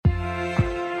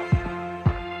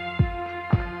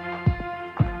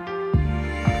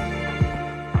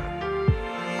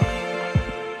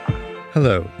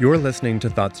Hello, you're listening to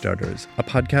Thought Starters, a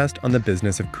podcast on the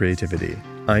business of creativity.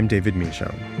 I'm David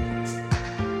Michon.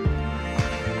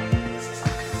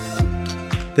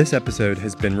 This episode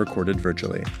has been recorded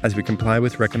virtually as we comply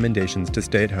with recommendations to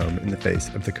stay at home in the face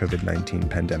of the COVID-19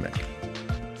 pandemic.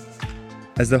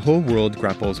 As the whole world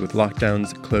grapples with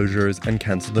lockdowns, closures, and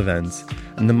canceled events,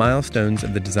 and the milestones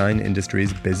of the design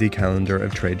industry's busy calendar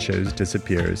of trade shows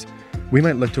disappears, we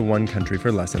might look to one country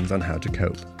for lessons on how to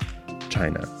cope: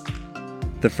 China.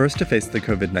 The first to face the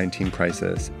COVID-19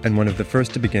 crisis, and one of the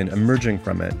first to begin emerging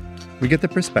from it, we get the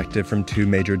perspective from two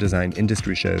major design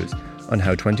industry shows on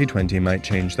how 2020 might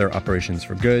change their operations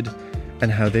for good,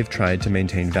 and how they've tried to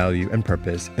maintain value and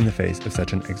purpose in the face of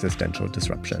such an existential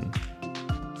disruption.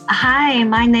 Hi,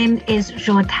 my name is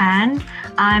Zhuo.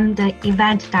 I'm the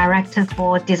event director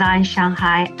for Design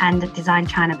Shanghai and Design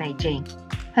China Beijing.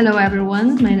 Hello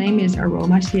everyone, my name is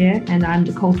Aroma here, and I'm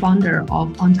the co-founder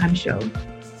of On Time Show.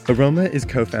 Aroma is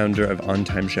co-founder of On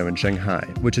Time Show in Shanghai,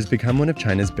 which has become one of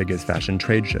China's biggest fashion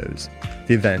trade shows.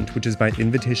 The event, which is by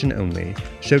invitation only,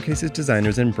 showcases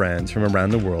designers and brands from around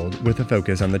the world with a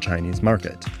focus on the Chinese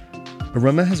market.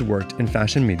 Aroma has worked in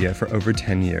fashion media for over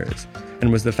 10 years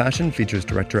and was the fashion features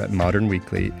director at Modern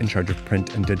Weekly, in charge of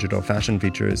print and digital fashion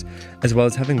features, as well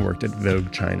as having worked at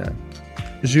Vogue China.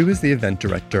 Zhuo is the event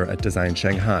director at Design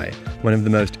Shanghai, one of the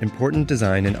most important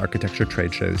design and architecture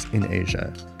trade shows in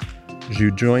Asia.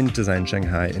 Zhuo joined Design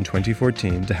Shanghai in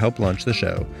 2014 to help launch the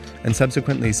show, and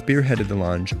subsequently spearheaded the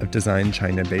launch of Design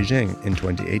China Beijing in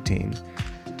 2018.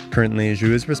 Currently, Zhuo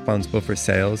is responsible for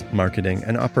sales, marketing,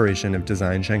 and operation of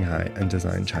Design Shanghai and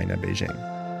Design China Beijing.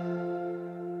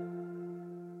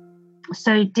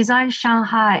 So Design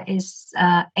Shanghai is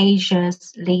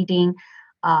Asia's leading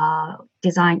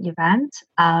design event.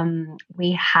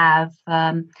 We have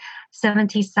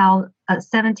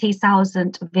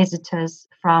 70,000 visitors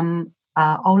from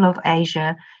all of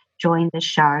Asia join the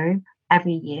show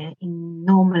every year in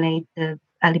normally the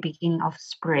early beginning of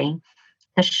spring.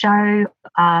 The show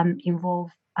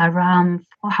involves around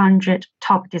 400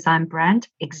 top design brands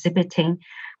exhibiting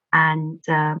and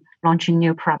launching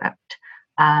new product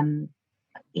in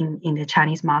the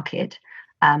Chinese market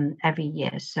every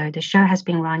year. So the show has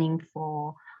been running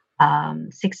for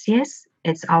 6 years.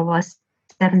 It's our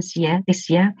 7th year this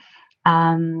year.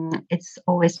 It's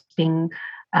always been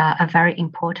a very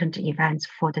important event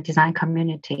for the design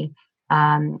community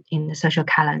in the social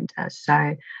calendar.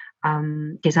 So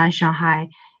Design Shanghai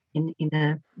in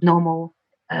the normal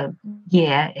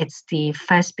year, it's the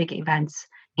first big event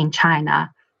in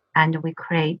China, and we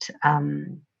create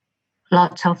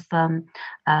lots of buzz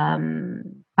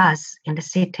in the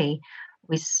city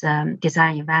with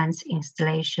design events,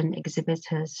 installation,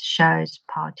 exhibitors, shows,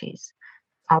 parties.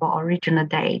 Our original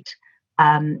date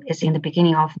is in the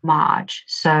beginning of March,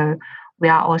 so we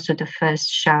are also the first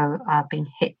show being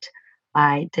hit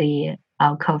by the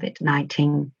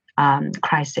COVID-19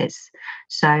 crisis.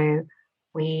 So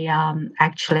we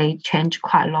actually changed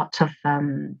quite a lot of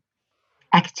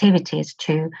activities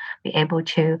to be able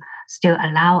to still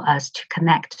allow us to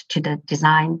connect to the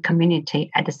design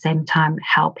community, at the same time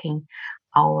helping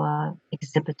our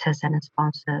exhibitors and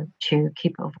sponsors to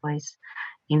keep a voice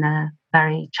in a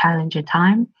very challenging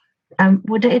time.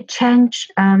 Would it change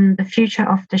the future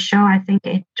of the show? I think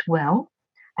it will.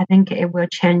 I think it will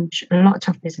change a lot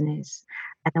of business.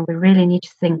 And then we really need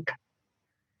to think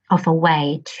of a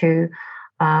way to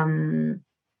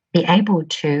be able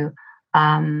to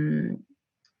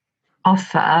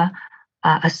offer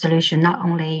a solution. Not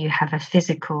only you have a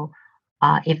physical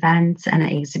event and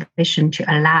an exhibition to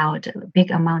allow a big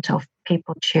amount of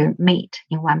people to meet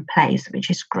in one place, which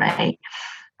is great,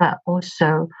 but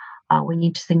also we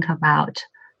need to think about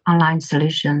online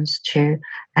solutions to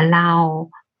allow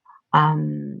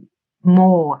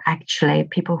more actually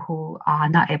people who are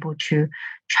not able to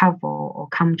travel or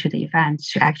come to the events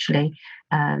to actually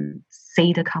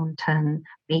see the content,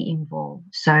 be involved.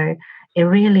 So it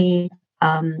really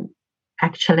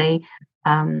actually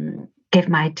give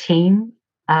my team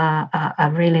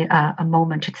a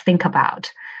moment to think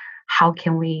about how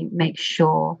can we make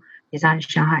sure Design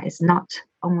Shanghai is not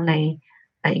only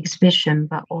an exhibition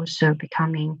but also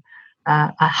becoming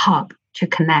a hub to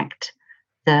connect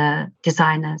the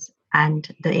designers and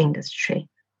the industry.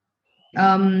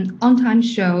 On Time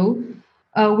Show,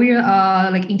 we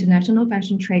are like international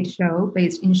fashion trade show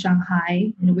based in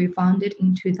Shanghai, and we founded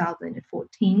in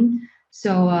 2014.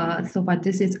 So far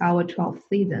this is our 12th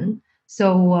season.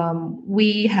 So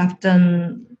we have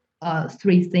done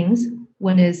 3 things.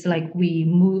 One is like we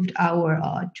moved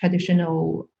our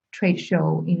traditional trade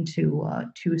show into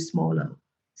 2 smaller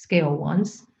scale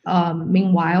ones.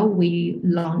 Meanwhile, we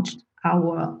launched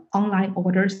our online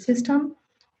order system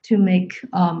to make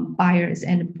buyers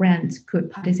and brands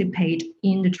could participate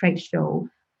in the trade show,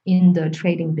 in the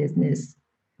trading business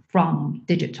from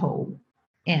digital.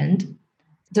 And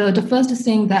the first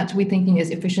thing that we're thinking is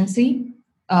efficiency.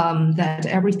 That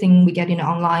everything we get in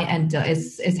online and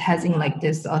is having like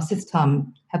this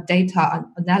system have data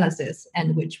analysis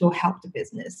and which will help the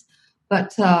business.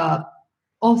 But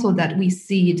also that we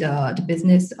see the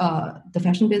business, the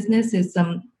fashion business is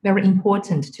very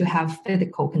important to have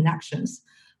physical connections.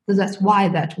 So that's why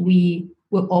that we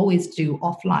will always do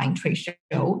offline trade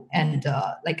show, and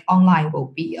like online will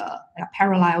be a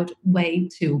parallel way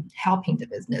to helping the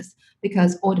business,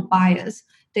 because all the buyers,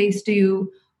 they still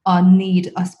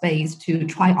need a space to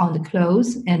try on the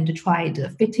clothes and to try the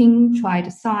fitting, try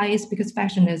the size, because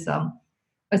fashion is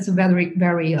it's a very,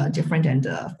 very different and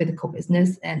physical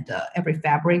business, and every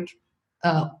fabric,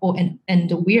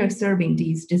 and we are serving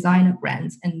these designer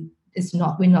brands, and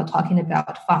we're not talking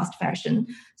about fast fashion.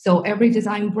 So every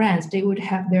design brands, they would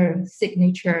have their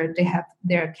signature, they have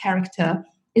their character.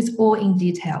 It's all in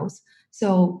details.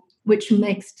 So which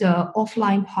makes the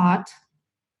offline part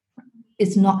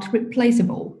is not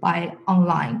replaceable by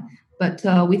online. But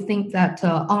we think that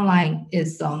online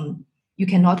is you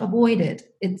cannot avoid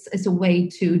it. It's a way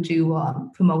to do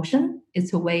promotion.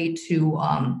 It's a way to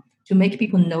make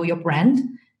people know your brand,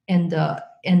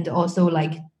 and also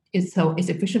like it's an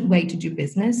efficient way to do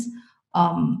business.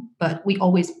 But we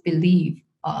always believe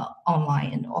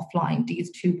online and offline, these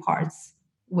two parts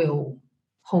will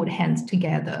hold hands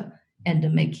together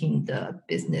and making the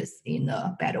business in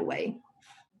a better way.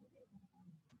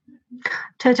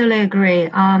 Totally agree.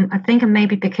 I think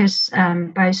maybe because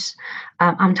both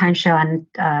On Time Show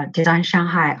and Design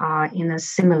Shanghai are in a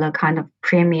similar kind of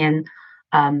premium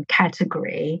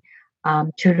category,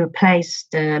 to replace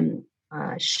the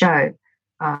show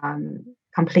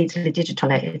completely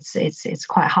digitally, it's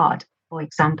quite hard. For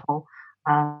example,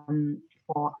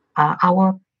 for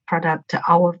our product,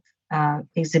 our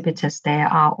exhibitors, they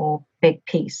are all big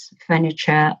piece: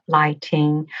 furniture,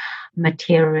 lighting,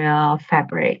 material,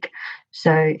 fabric.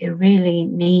 So it really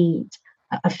needs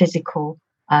a physical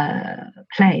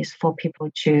place for people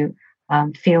to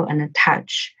feel and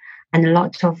touch. And a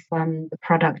lot of the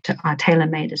product are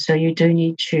tailor-made, so you do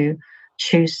need to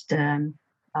choose the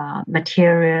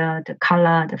material, the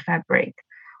color, the fabric,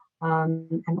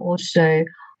 and also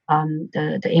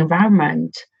the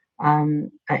environment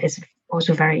is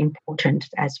also very important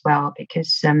as well,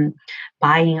 because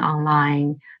buying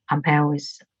online compared with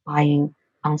buying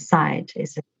on site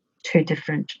is two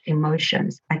different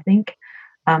emotions. I think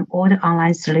all the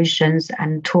online solutions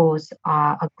and tools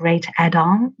are a great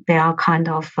add-on. They are kind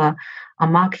of a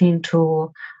marketing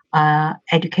tool,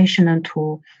 educational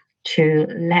tool to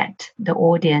let the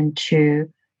audience to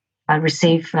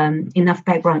receive enough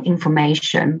background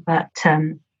information. But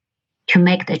to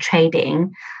make the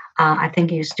trading, I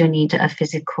think you still need a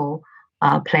physical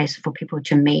place for people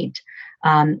to meet.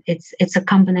 It's a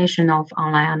combination of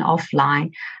online and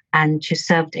offline, and to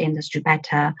serve the industry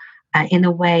better. In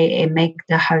a way, it makes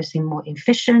the whole thing more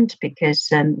efficient, because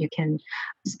you can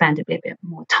spend a bit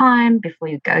more time before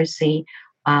you go see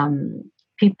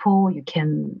people. You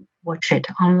can watch it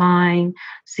online,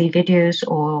 see videos,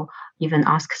 or even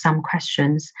ask some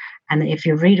questions. And if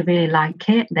you really like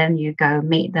it, then you go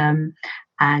meet them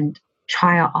and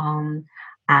try it on,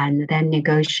 and then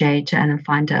negotiate and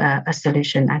find a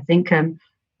solution. I think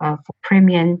for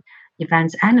premium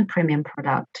events and a premium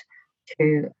product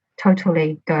to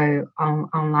totally go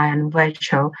online and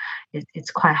virtual,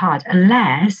 it's quite hard,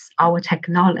 unless our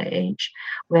technology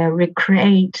will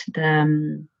recreate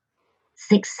the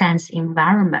sixth sense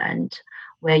environment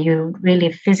where you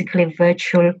really physically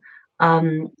virtual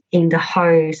in the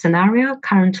whole scenario.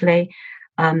 Currently,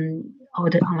 all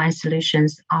the online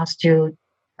solutions are still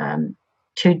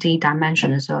 2D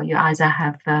dimensions, so you either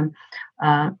have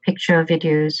picture,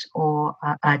 videos, or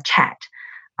a chat.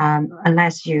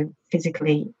 Unless you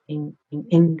physically in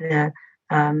the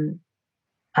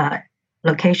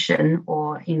location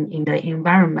or in the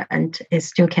environment, it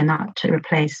still cannot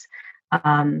replace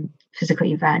physical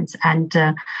events. And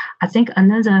I think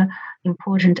another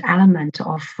important element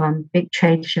of big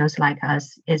trade shows like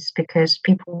us is because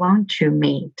people want to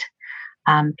meet.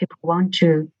 People want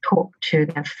to talk to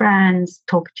their friends,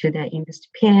 talk to their industry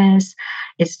peers.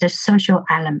 It's the social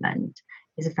element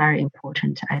is very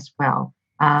important as well,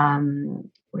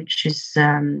 which is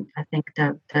I think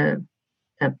the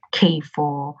key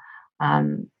for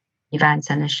events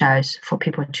and shows, for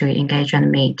people to engage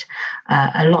and meet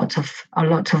a lot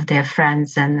of their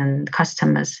friends and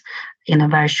customers in a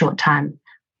very short time.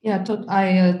 Yeah,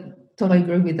 I totally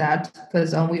agree with that,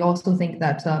 because we also think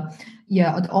that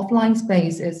the offline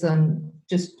space is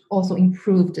just also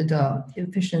improved the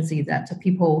efficiency that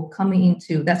people coming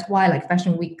into. That's why like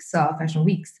fashion weeks.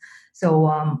 So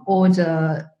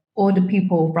all the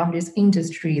people from this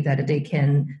industry that they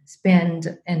can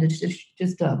spend and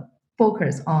just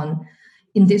focus on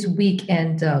in this week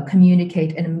and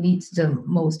communicate and meet the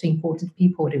most important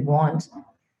people they want.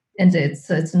 And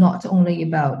it's not only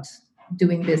about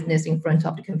doing business in front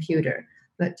of the computer,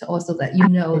 but also that you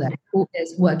know that who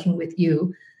is working with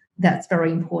you. That's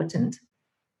very important.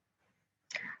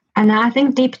 And I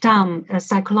think deep down,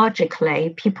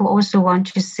 psychologically, people also want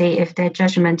to see if their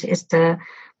judgment is the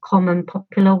common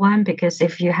popular one, because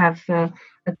if you have a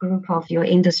group of your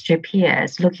industry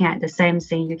peers looking at the same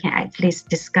thing, you can at least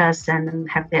discuss and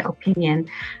have their opinion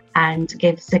and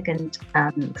give second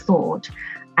thought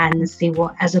and see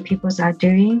what other people are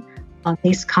doing.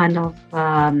 This kind of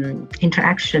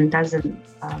interaction doesn't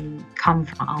come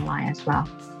from online as well.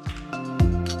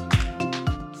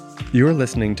 You are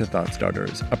listening to Thought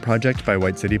Starters, a project by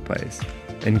White City Place.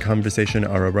 In conversation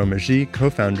are Aroma,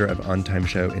 co-founder of On Time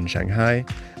Show in Shanghai,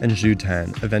 and Zhu Tan,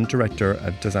 event director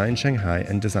of Design Shanghai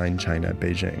and Design China,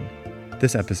 Beijing.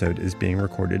 This episode is being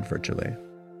recorded virtually.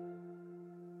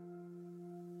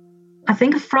 I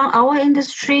think from our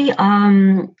industry,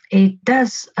 it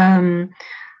does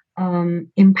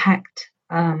impact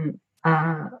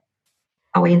our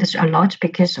industry a lot,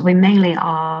 because we mainly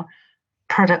are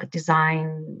product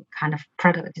design and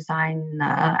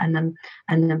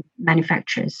the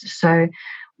manufacturers. So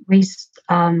with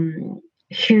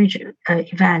huge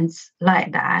events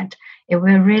like that, it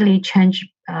will really change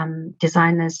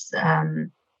designers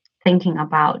thinking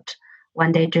about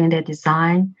when they're doing their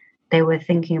design. They were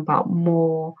thinking about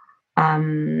more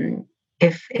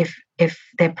if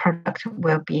their product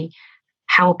will be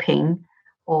helping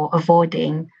or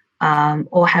avoiding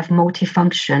or have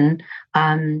multifunction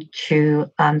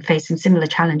to facing similar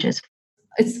challenges.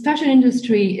 It's fashion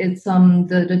industry. It's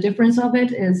the difference of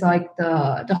it is like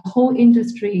the whole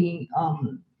industry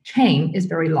chain is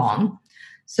very long,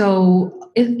 so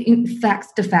it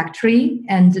affects the factory,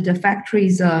 and the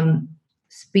factory's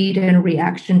speed and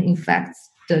reaction affects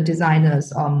the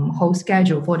designer's whole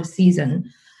schedule for the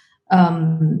season.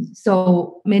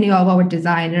 So many of our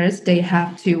designers, they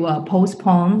have to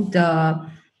postpone the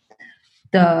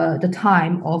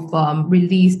time of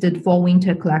release the fall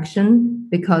winter collection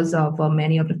because of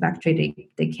many of the factory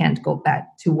they can't go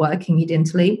back to work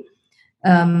immediately.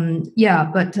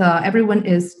 But everyone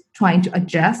is trying to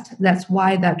adjust. That's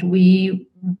why that we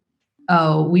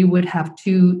would have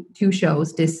two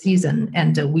shows this season,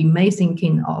 and we may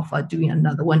thinking of doing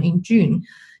another one in June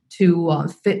to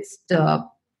fit the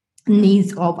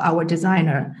needs of our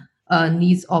designer,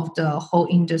 needs of the whole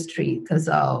industry, because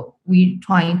we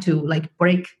trying to like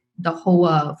break the whole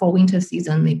fall winter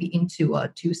season maybe into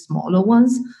two smaller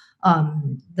ones,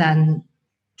 then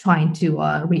trying to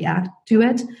react to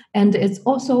it. And it's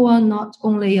also not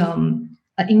only an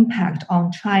impact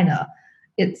on China,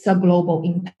 it's a global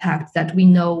impact that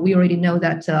we already know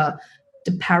that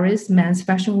the Paris Men's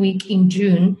Fashion Week in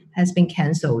June has been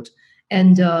cancelled.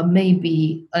 And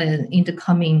maybe in the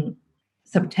coming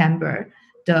September,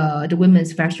 the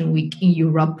Women's Fashion Week in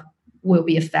Europe will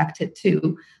be affected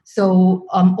too. So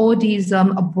all these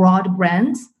abroad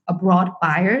brands, abroad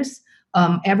buyers,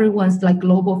 everyone's like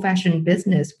global fashion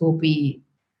business will be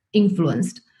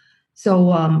influenced.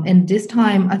 So and this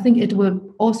time, I think it will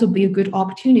also be a good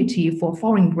opportunity for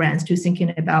foreign brands to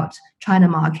thinking about China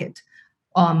market,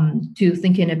 to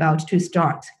thinking about to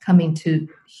start coming to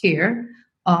here,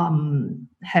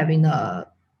 having a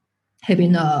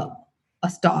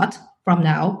start from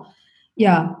now.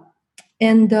 Yeah.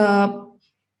 And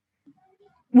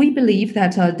we believe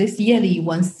that this Yeli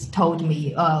once told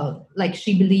me, like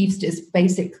she believes this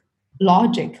basic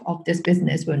logic of this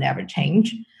business will never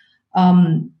change.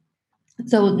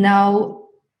 So now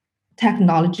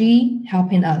technology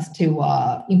helping us to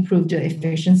improve the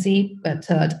efficiency, but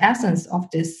the essence of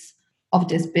this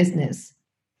business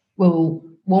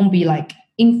won't be like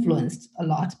influenced a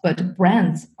lot. But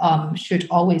brands should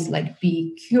always like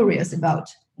be curious about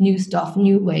new stuff,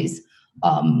 new ways,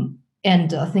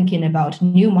 and thinking about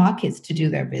new markets to do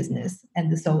their business.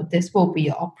 And so this will be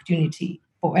an opportunity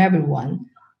for everyone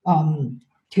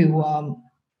to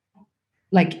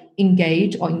like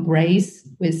engage or embrace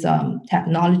with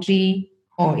technology,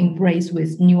 or embrace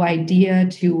with new idea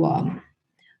to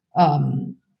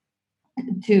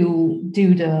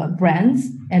do the brands,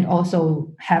 and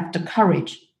also have the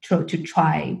courage to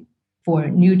try for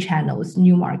new channels,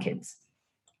 new markets.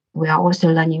 We are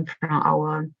also learning from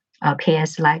our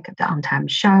peers like the On Time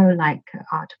Show, like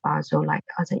Art Basel, like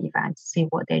other events, see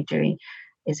what they're doing.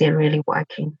 Is it really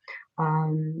working?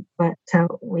 But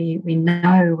we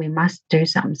know we must do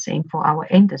something for our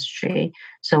industry,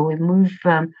 so we move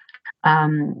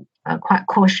quite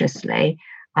cautiously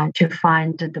to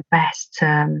find the best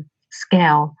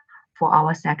scale for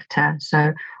our sector.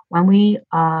 So when we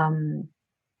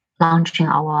launching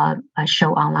our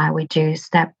show online, we do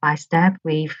step by step.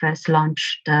 We first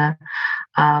launch the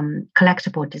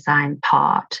collectible design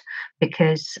part,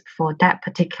 because for that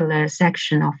particular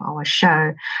section of our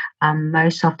show,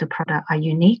 most of the product are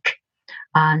unique.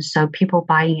 So people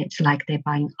buying it like they're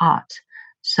buying art.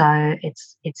 So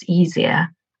it's easier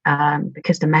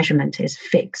because the measurement is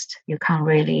fixed. You can't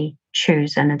really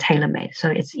choose and tailor made. So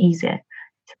it's easier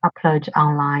to upload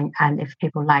online, and if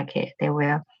people like it, they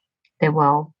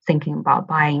will thinking about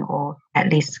buying, or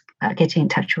at least getting in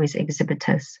touch with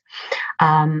exhibitors.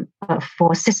 But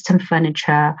for system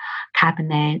furniture,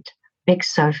 cabinet, big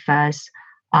sofas,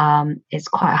 it's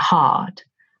quite hard.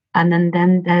 And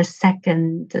then the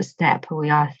second step we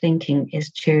are thinking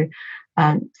is to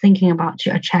thinking about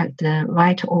to attract the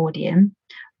right audience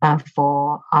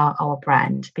for our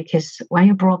brand, because when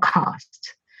you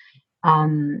broadcast,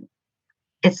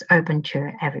 it's open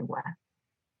to everywhere.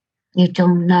 You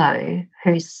don't know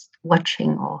who's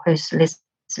watching or who's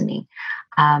listening.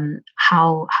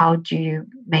 How do you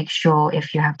make sure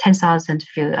if you have 10,000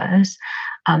 viewers,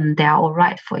 they are all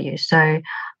right for you? So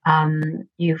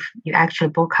you actually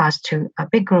broadcast to a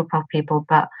big group of people,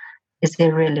 but is it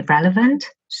really relevant?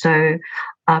 So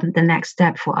the next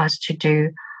step for us to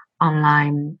do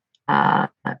online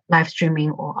live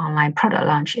streaming or online product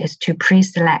launch is to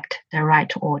pre-select the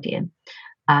right audience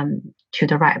to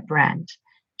the right brand,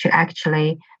 to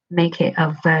actually make it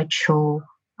a virtual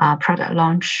product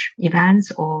launch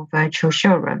events or virtual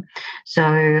showroom.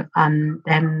 So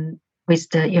then with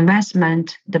the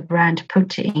investment the brand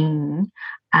put in,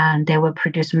 and they will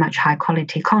produce much high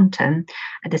quality content.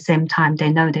 At the same time, they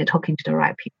know they're talking to the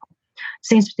right people.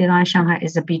 Since Design Shanghai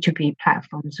is a B2B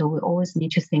platform, so we always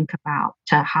need to think about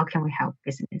how can we help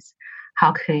business?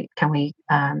 How can we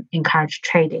encourage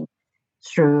trading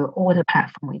through all the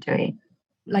platform we're doing?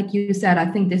 Like you said, I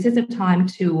think this is a time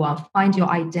to find your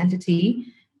identity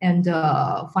and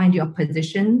find your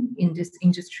position in this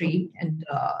industry, and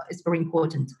it's very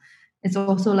important. It's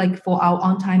also like for our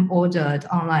on-time ordered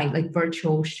online like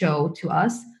virtual show to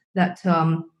us that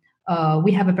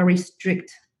we have a very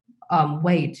strict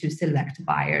way to select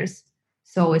buyers.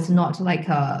 So it's not like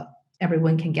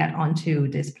everyone can get onto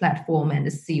this platform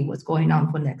and see what's going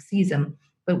on for next season,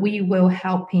 but we will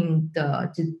helping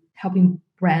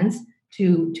brands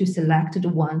to select the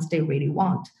ones they really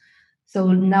want.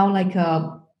 So now like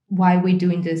why we're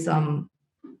doing this,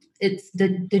 it's the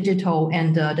digital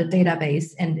and the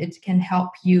database, and it can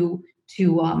help you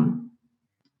to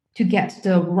get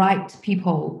the right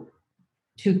people,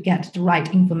 to get the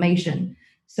right information.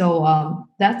 So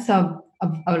that's a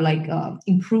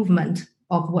improvement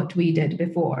of what we did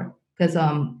before, because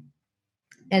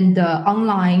and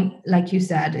online, like you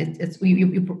said, it's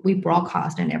we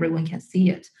broadcast and everyone can see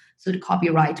it. So the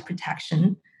copyright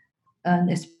protection, and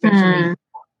especially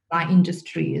my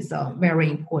industry, is very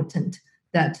important.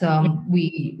 That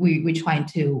we trying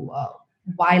to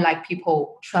why like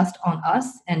people trust on us,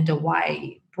 and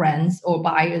why brands or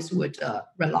buyers would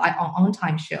rely on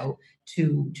time show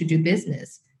to do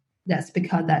business. That's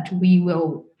because that we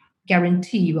will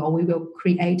guarantee, or we will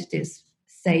create this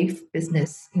safe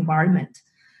business environment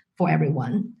for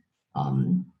everyone.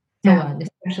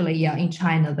 Especially in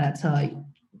China, that's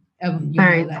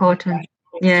very important.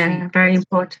 Yeah, very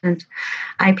important.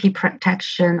 IP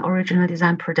protection, original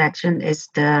design protection is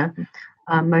the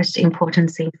most important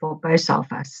thing for both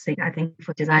of us. I think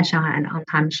for Design Shanghai and On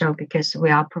Time Show, because we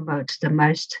are promote the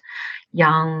most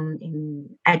young,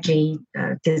 edgy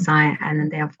design,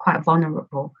 and they are quite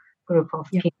vulnerable group of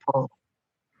people.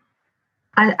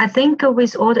 I think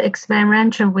with all the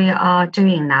experimental we are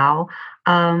doing now,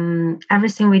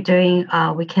 everything we're doing,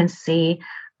 we can see,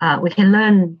 we can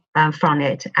learn from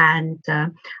it, and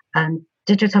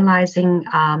digitalizing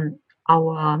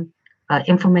our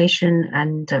information,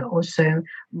 and also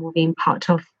moving part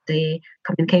of the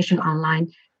communication online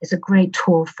is a great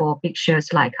tool for big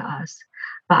shows like us.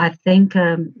 But I think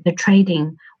the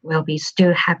trading will be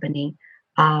still happening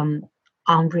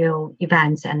on real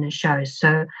events and the shows.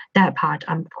 So that part,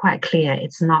 I'm quite clear,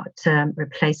 it's not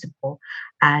replaceable.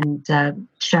 And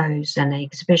shows and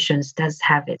exhibitions does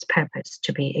have its purpose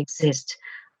to exist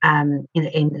in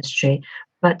the industry.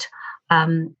 But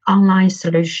online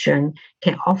solution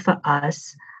can offer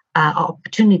us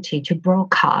opportunity to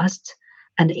broadcast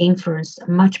and influence a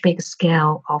much bigger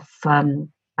scale of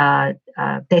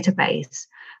database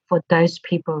for those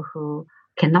people who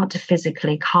cannot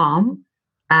physically come.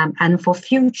 And for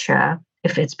future,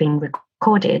 if it's being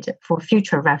recorded for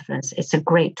future reference, it's a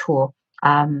great tool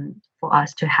for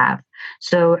us to have.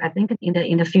 So I think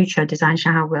in the future, Design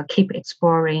Shanghai will keep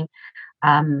exploring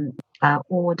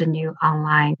all the new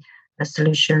online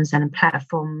solutions and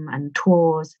platform and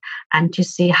tools, and to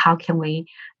see how can we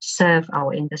serve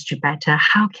our industry better,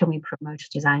 how can we promote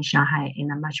Design Shanghai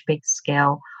in a much big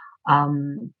scale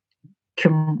to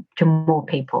more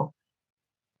people.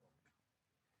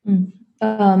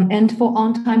 And for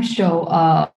on-time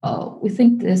show, we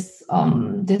think this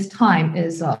time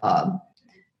is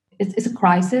it's a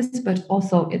crisis, but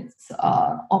also it's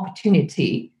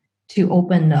opportunity to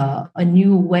open a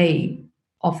new way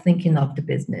of thinking of the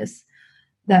business.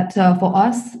 That for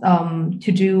us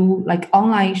to do like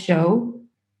online show,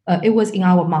 it was in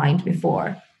our mind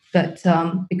before, but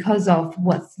because of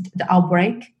what's the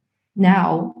outbreak,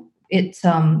 now it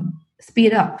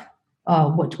speed up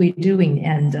what we're doing,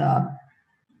 and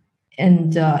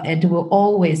it will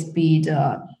always be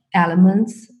the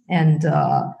elements and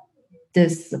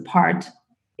this part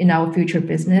in our future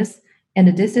business.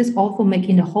 And this is also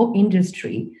making the whole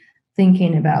industry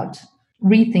rethinking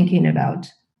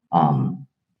about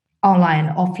online,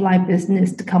 offline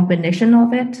business, the combination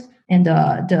of it, and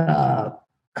the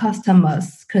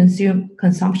customers'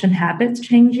 consumption habits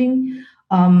changing.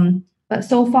 But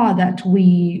so far that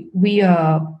we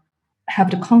have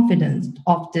the confidence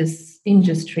of this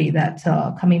industry that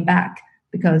coming back,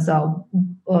 because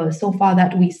so far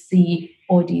that we see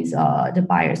all these the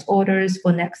buyers' orders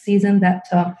for next season that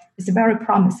is very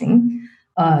promising.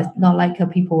 It's not like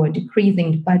people are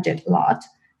decreasing the budget a lot.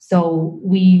 So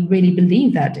we really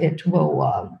believe that it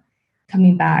will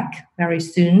coming back very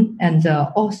soon. And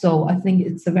also, I think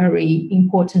it's a very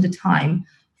important time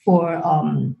for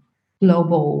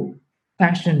global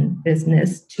fashion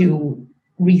business to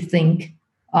rethink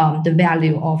the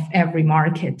value of every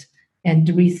market and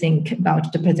rethink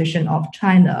about the position of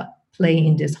China playing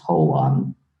in this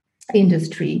whole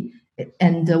industry.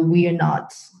 And we are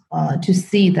not to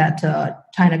see that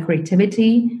China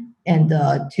creativity, and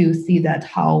to see that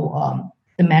how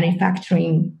the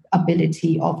manufacturing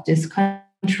ability of this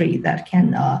country that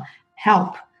can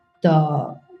help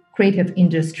the creative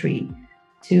industry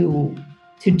to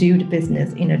do the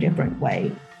business in a different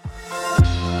way.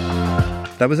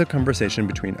 That was a conversation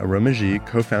between Aroma Zhuo,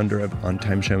 co-founder of On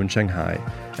Time Show in Shanghai,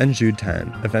 and Zhu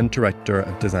Tan, event director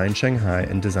of Design Shanghai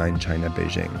and Design China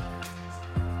Beijing.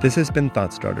 This has been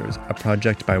Thought Starters, a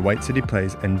project by White City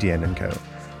Place and Dian & Co.,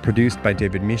 produced by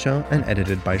David Michaud and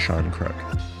edited by Sean Crook.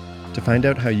 To find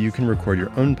out how you can record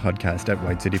your own podcast at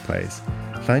White City Place,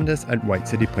 find us at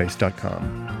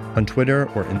whitecityplace.com, on Twitter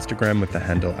or Instagram with the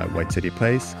handle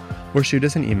 @WhiteCityPlace, or shoot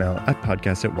us an email at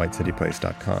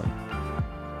podcast@whitecityplace.com.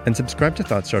 And subscribe to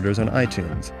Thought Starters on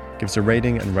iTunes. Give us a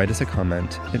rating and write us a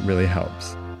comment. It really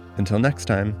helps. Until next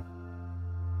time.